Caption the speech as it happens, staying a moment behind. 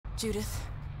Judith,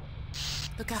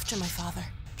 look after my father.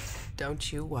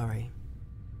 Don't you worry.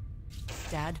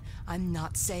 Dad, I'm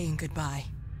not saying goodbye.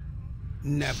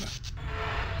 Never.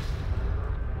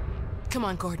 Come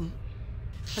on, Gordon.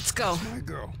 Let's go. My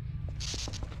girl.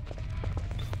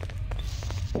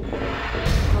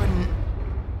 Gordon,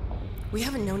 we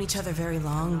haven't known each other very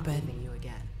long, but You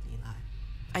again, Eli.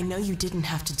 I know you didn't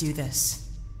have to do this.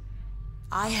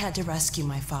 I had to rescue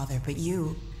my father, but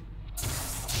you...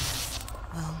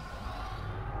 Well...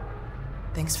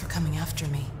 Thanks for coming after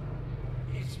me.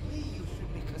 It's me you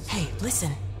should be concerned. Hey,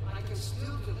 listen. I can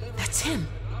still deliver. That's him.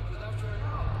 Without your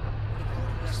help. The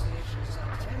important destination is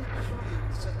like 10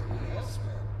 trillion set away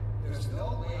elsewhere. There's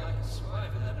no way I can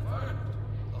survive in that environment.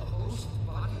 A host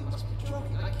body must be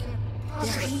joking. I can't There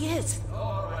possibly... he is.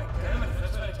 All right, damn it.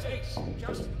 That's what it takes.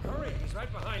 Just hurry. He's right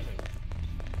behind me.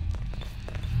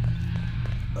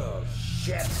 Oh,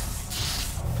 shit.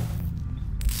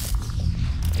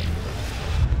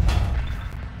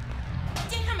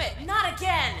 Damn it! Not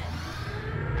again!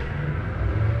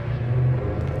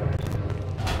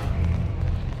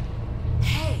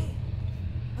 Hey!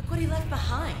 Look what he left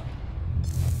behind.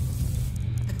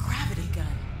 The gravity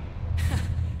gun.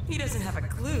 He doesn't have a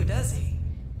clue, does he?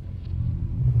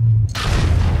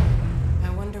 I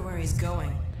wonder where he's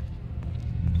going.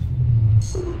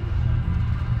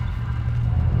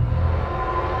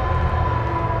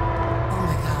 Oh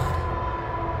my god.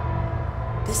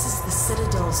 This is the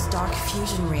Citadel's dark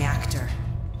fusion reactor.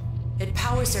 It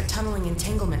powers their tunneling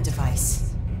entanglement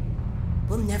device.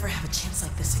 We'll never have a chance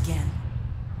like this again.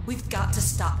 We've got to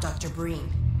stop Dr.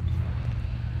 Breen.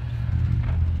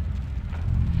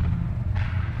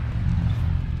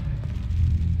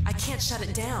 I can't shut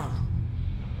it down.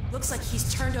 Looks like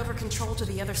he's turned over control to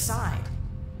the other side.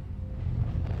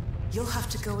 You'll have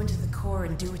to go into the core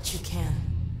and do what you can.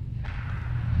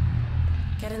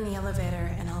 Get in the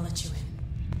elevator and I'll let you in.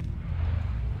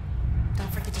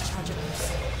 Don't forget to charge it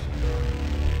loose.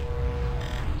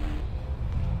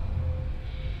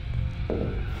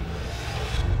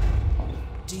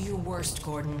 Do your worst,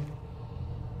 Gordon.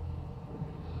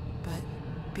 But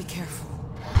be careful.